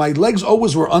legs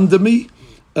always were under me,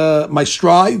 my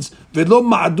strides. Velo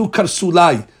Ma'adu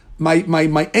Karsulai.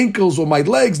 My ankles or my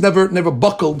legs never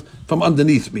buckled from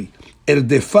underneath me.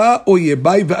 Erdefa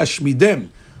Oyebai Ve'ashmidem.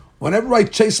 Whenever I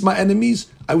chased my enemies,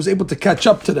 I was able to catch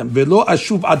up to them. Velo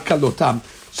Ashuv Ad Kalotam.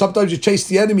 Sometimes you chase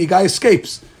the enemy, guy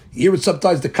escapes. You hear it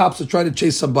sometimes the cops are trying to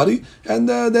chase somebody and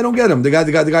they don't get him. The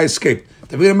guy escaped.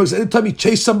 Anytime he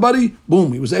chased somebody,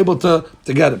 boom, he was able to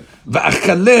get him.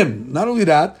 Not only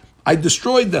that, I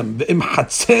destroyed them. They will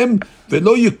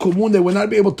not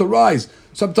be able to rise.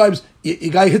 Sometimes a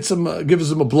guy hits him,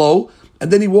 gives him a blow,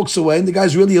 and then he walks away, and the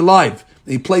guy's really alive.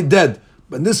 And he played dead.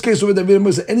 But in this case,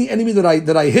 any enemy that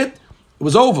I hit, it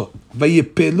was over.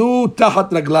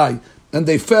 And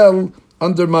they fell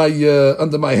under my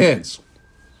hands.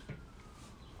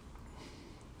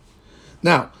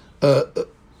 Now,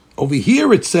 over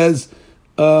here it says,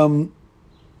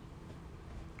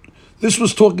 this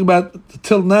was talking about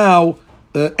till now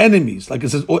enemies, like it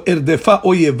says, erdefa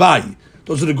oyevai.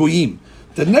 Those are the goyim.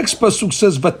 The next pasuk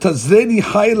says, "Vatazreni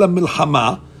hayla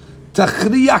milchama,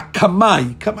 tachriya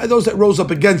kamai." Kamai, those that rose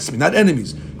up against me, not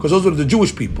enemies, because those are the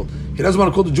Jewish people. He doesn't want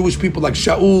to call the Jewish people like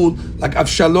Shaul, like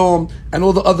Avshalom, and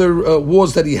all the other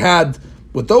wars that he had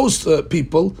with those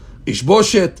people,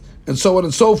 Ishboshet, and so on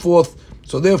and so forth.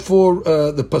 So therefore,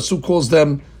 the pasuk calls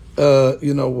them,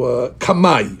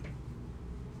 kamai,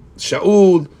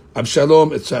 Shaul,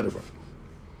 Avshalom, etc.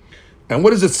 And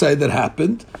what does it say that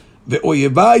happened? The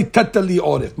oyevai tatali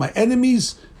orif. My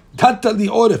enemies, tatali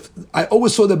orif. I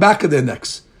always saw the back of their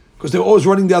necks because they were always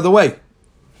running the other way.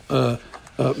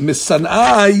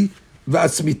 Misanai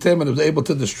v'atzmitem, and I was able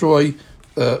to destroy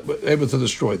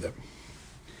them.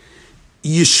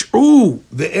 Yish'u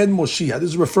ve'en Moshiach. This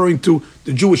is referring to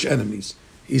the Jewish enemies.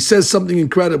 He says something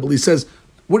incredible. He says,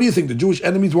 "What do you think? The Jewish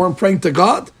enemies weren't praying to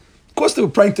God? Of course they were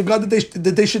praying to God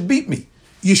that they should beat me.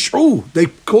 Yish'u, they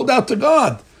called out to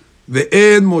God.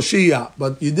 Ve'en Moshiach,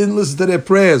 but you didn't listen to their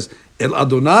prayers. El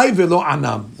Adonai ve'lo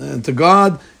anam, and to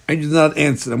God, and you did not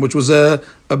answer them," which was a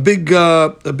big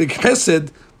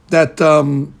chesed that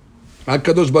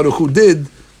HaKadosh Baruch Hu did.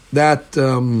 That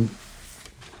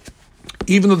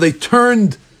even though they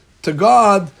turned to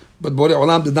God, but Borei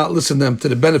Olam did not listen to them to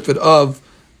the benefit of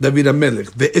David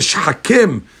HaMelech.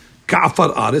 Ve'ishhakim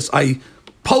ka'afar aris, I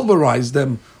pulverized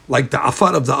them like the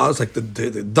afar of the aris, like the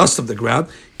dust of the ground.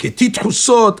 Ketit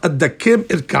husot adakim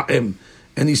irka'im.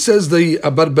 And he says, the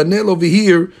Abarbanel over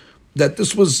here, that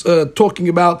this was talking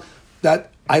about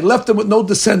that I left them with no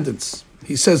descendants.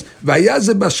 He says, because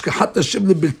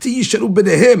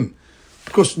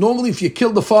normally if you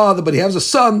kill the father but he has a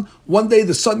son, one day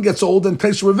the son gets old and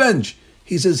takes revenge.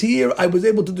 He says here, I was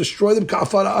able to destroy them,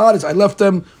 ka'afar ha'aretz. I left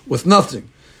them with nothing.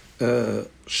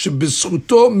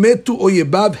 Shebizchuto metu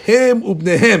oyebav hem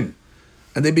ubnehem.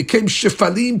 And they became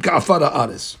shefalim ka'afar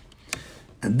ha'aretz.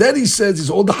 And then he says, these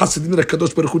are all the Hasidim that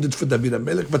HaKadosh Baruch Hu did for David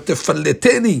HaMelech, but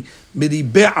tefalleteni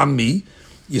miribei ami,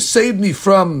 you saved me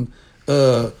from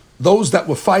those that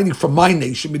were fighting from my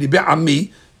nation, miribei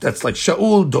ami, that's like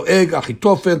Shaul, Doeg,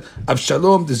 Achitofel,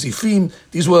 Avshalom, the Zifim,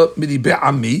 these were miribei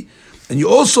ami. And you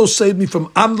also saved me from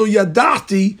Amlo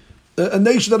Yadati, a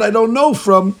nation that I don't know,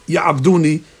 from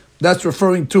Ya'abduni. That's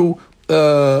referring to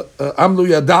Amlo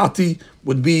Yadati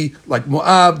would be like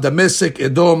Moab, Damascus,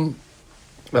 Edom,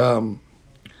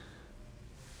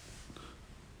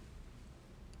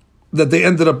 that they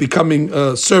ended up becoming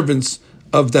servants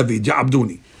of David,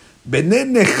 Ya'abduni. B'nei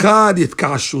nechad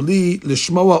yitkashu li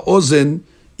l'shmoa ozen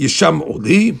yisham'u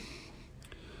li.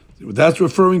 That's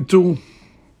referring to.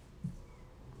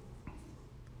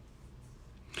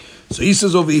 So he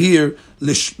says over here,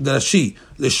 Rashi,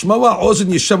 l'shmoa ozen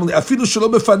yisham'u li afilu shelo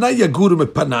b'fanai yaguru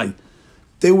mepanai.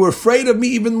 They were afraid of me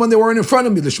even when they weren't in front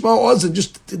of me. L'shmoa ozen,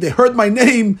 just they heard my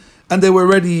name and they were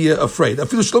already afraid.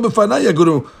 Afilu shelo b'fanai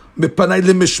yaguru. Just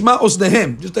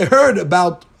they heard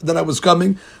about that I was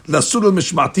coming,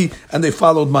 and they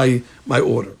followed my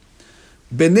order.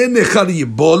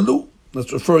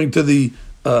 That's referring to the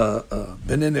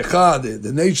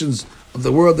the nations of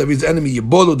the world. That means enemy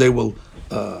Yibolu. They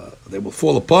will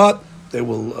fall apart. They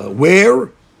will wear.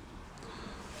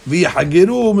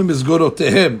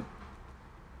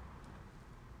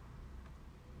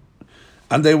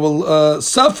 And they will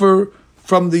suffer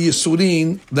from the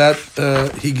Yisurin that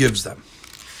he gives them.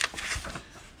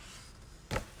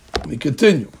 We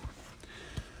continue.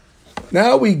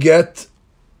 Now we get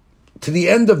to the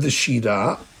end of the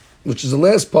Shira, which is the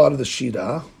last part of the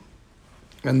Shira,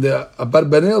 and the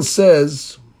Abarbanel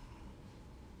says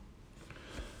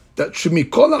that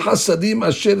Shemikol hasadim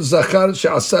asher zachar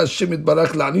she'asa Hashem itbarach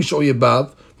la'anish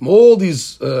oyebav, from all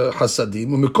these hasadim,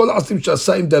 umikol hasadim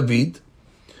she'asa im David,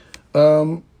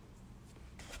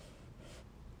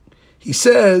 he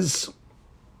says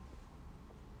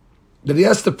that he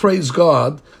has to praise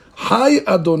God. Hai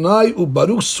Adonai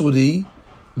ubaruch suri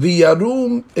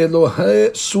v'yarum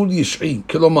Elohei sur yish'i.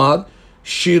 Kilomar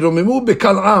shiromimu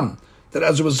bekal'am. That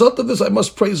as a result of this, I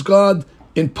must praise God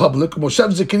in public.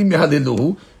 Moshav zikirim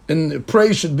yehaliluhu. And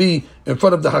praise should be in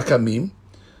front of the hakamim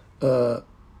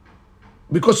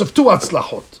because of two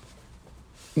atzlachot.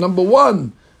 Number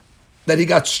one, that he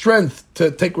got strength to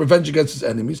take revenge against his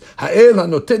enemies. Ha'el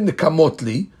hanoten nekamot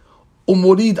li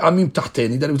umorid amim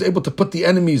tahteni. That he was able to put the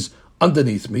enemies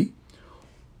underneath me.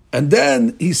 And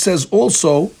then he says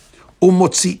also,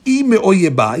 umotzi'i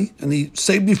me'oyebai, and he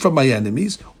saved me from my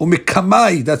enemies.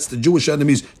 Umekamai, that's the Jewish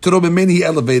enemies. Teromemeni, he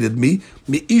elevated me.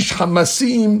 Me'ish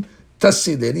hamasim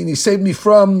tasideni, and he saved me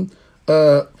from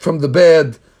the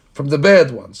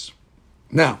bad ones.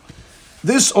 Now,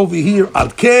 this over here,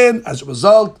 Alken, as a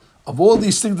result of all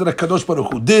these things that HaKadosh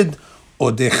Baruch Hu did,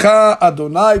 Odecha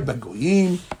Adonai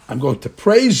Bagoyim, I'm going to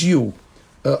praise you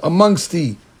amongst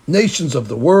the nations of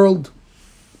the world,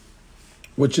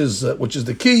 which is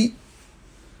the key.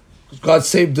 God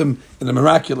saved him in a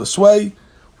miraculous way.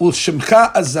 Ul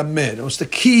Shemcha Azamer, it was the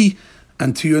key,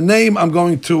 and to your name I'm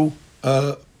going to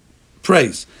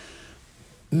praise.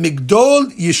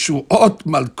 Migdol Yeshuot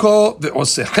Malko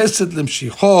ve'oseh Chesed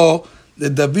lemshicho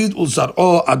leDavid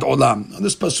ulzar'o ad olam. On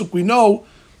this pasuk we know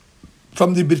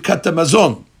from the Birkat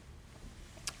Hamazon.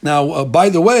 Now, by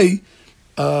the way,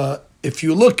 if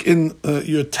you look in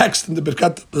your text in the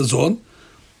Birkat Hamazon,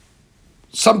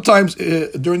 sometimes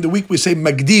during the week we say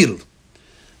Magdil.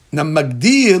 Now,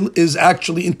 Magdil is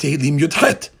actually in Tehillim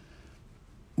Yudchet,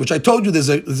 which I told you there's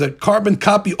a carbon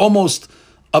copy almost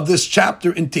of this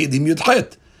chapter in Tehillim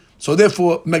Yudchet. So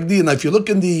therefore, Magdil. Now, if you look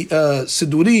in the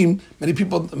Sidurim, many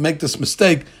people make this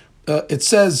mistake. It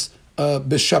says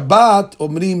B'Shabbat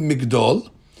Omrim Migdol,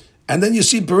 and then you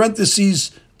see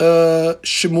parentheses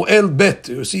Shemuel Bet.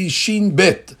 You see Shin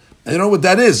Bet. And you know what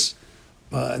that is?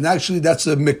 And actually, that's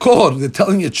a Mekor. They're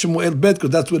telling you it's Shemuel Bet because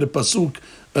that's where the pasuk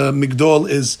Migdol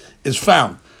is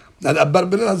found. Now,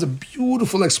 Abarbanel has a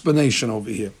beautiful explanation over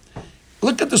here.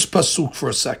 Look at this pasuk for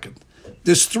a second.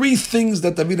 There's three things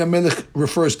that David HaMelech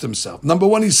refers to himself. Number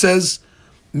one, he says,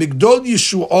 Migdol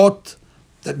Yeshuot,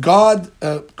 that God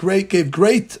gave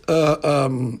great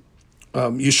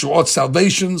Yeshuot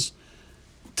salvations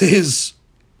to his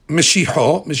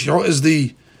Meshicho. Meshicho is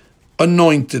the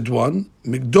anointed one.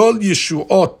 Migdol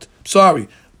Yeshuot,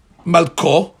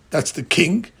 Malko, that's the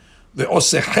king. The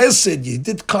Oseh Chesed, he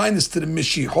did kindness to the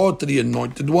Meshicho, to the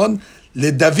anointed one,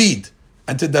 Le David,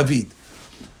 and to David.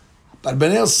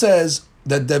 Abarbanel says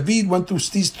that David went through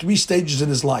these three stages in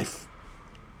his life.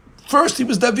 First, he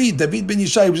was David ben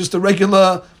Yishai. He was just a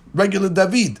regular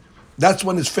David. That's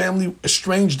when his family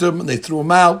estranged him and they threw him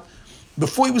out.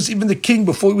 Before he was even the king,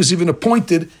 before he was even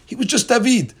appointed, he was just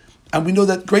David. And we know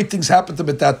that great things happened to him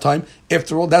at that time.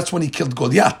 After all, that's when he killed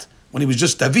Goliath, when he was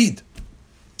just David.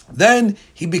 Then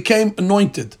he became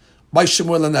anointed by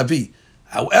Shemuel and Navi.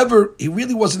 However, he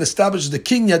really wasn't established as the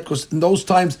king yet because in those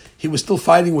times he was still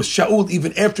fighting with Shaul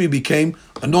even after he became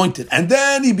anointed. And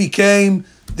then he became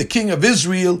the king of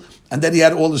Israel, and then he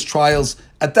had all his trials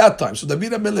at that time. So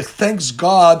David HaMelech thanks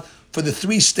God for the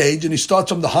three stage, and he starts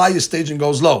from the highest stage and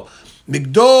goes low.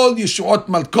 Migdol Yeshuot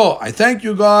Malko. I thank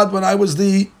you, God, when I was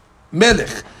the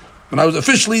Melech, when I was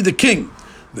officially the king.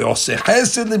 And you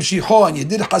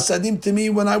did hasadim to me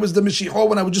when I was the Meshicho,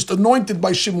 when I was just anointed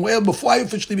by Shemuel, before I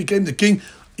officially became the king.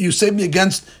 You saved me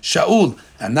against Shaul.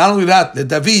 And not only that, the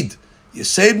David. You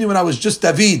saved me when I was just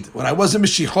David, when I wasn't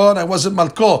Meshicho and I wasn't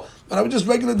Malko, when I was just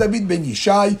regular David ben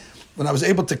Yishai, when I was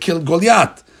able to kill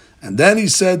Goliath. And then he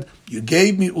said, you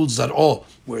gave me Ulzar'o,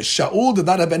 where Shaul did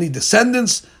not have any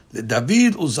descendants, the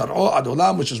David Ulzar'o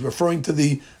Adolam, which is referring to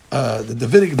the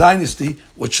Davidic dynasty,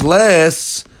 which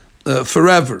lasts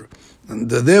forever. And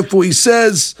therefore he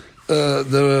says,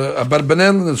 the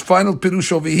Abarbanel in his final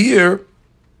pirush over here,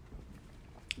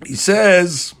 he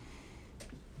says,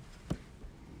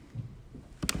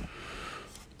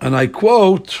 and I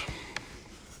quote,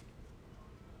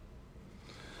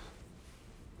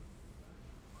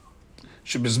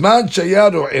 Shebizman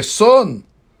Shayar or Eson,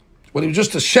 when he was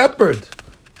just a shepherd,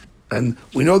 And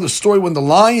we know the story when the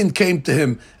lion came to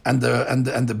him and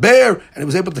the bear, and he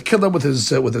was able to kill them with his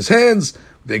hands.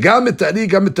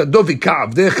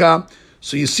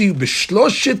 So you see, in the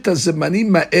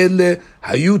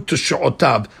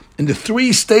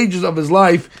 3 stages of his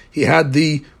life, he had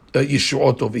the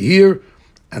Yeshuot over here,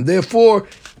 and therefore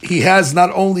he has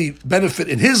not only benefit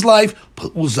in his life,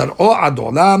 but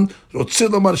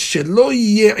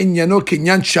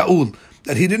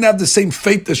that he didn't have the same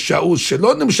fate as Shaul.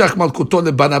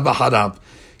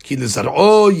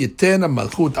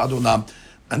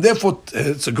 And therefore,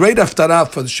 it's a great haftarah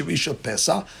for the Shvi Shel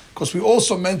Pesach, because we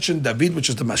also mentioned David, which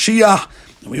is the Mashiach,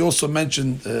 and we also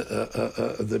mentioned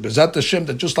the Bezat Hashem,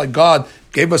 that just like God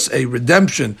gave us a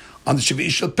redemption on the Shvi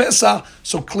Shel Pesach,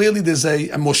 so clearly and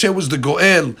Moshe was the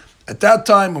Goel at that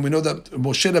time, and we know that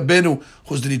Moshe Rabbeinu,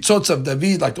 who's the Nitzotz of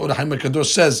David, like the Or HaChaim HaKadosh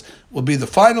says, will be the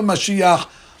final Mashiach.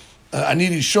 Ani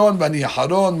Rishon v'ani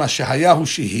Aharon, Mashehayahu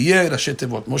Shehiyeh, Rashi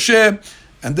Tevot Moshe,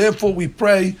 and therefore we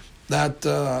pray that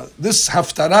this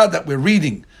haftarah that we're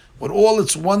reading, with all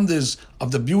its wonders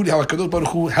of the beauty, how HaKadosh Baruch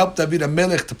Hu helped David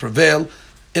HaMelech to prevail,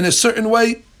 in a certain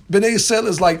way, Bnei Yisrael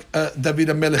is like David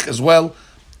HaMelech as well.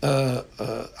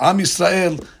 Am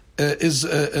Yisrael is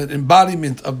an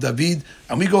embodiment of David,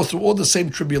 and we go through all the same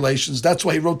tribulations. That's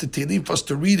why he wrote the Tehillim for us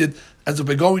to read it, as if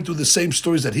we're going through the same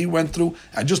stories that he went through.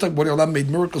 And just like Borei Olam made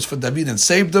miracles for David and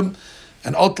saved him,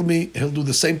 and ultimately he'll do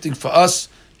the same thing for us,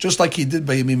 just like he did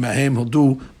by Yemim Mahem, he'll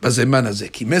do Bazeman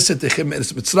Hazeh. Ki meset echem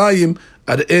eretz Mitzrayim,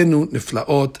 ar'enu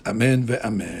niflaot, amen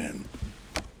ve'amen.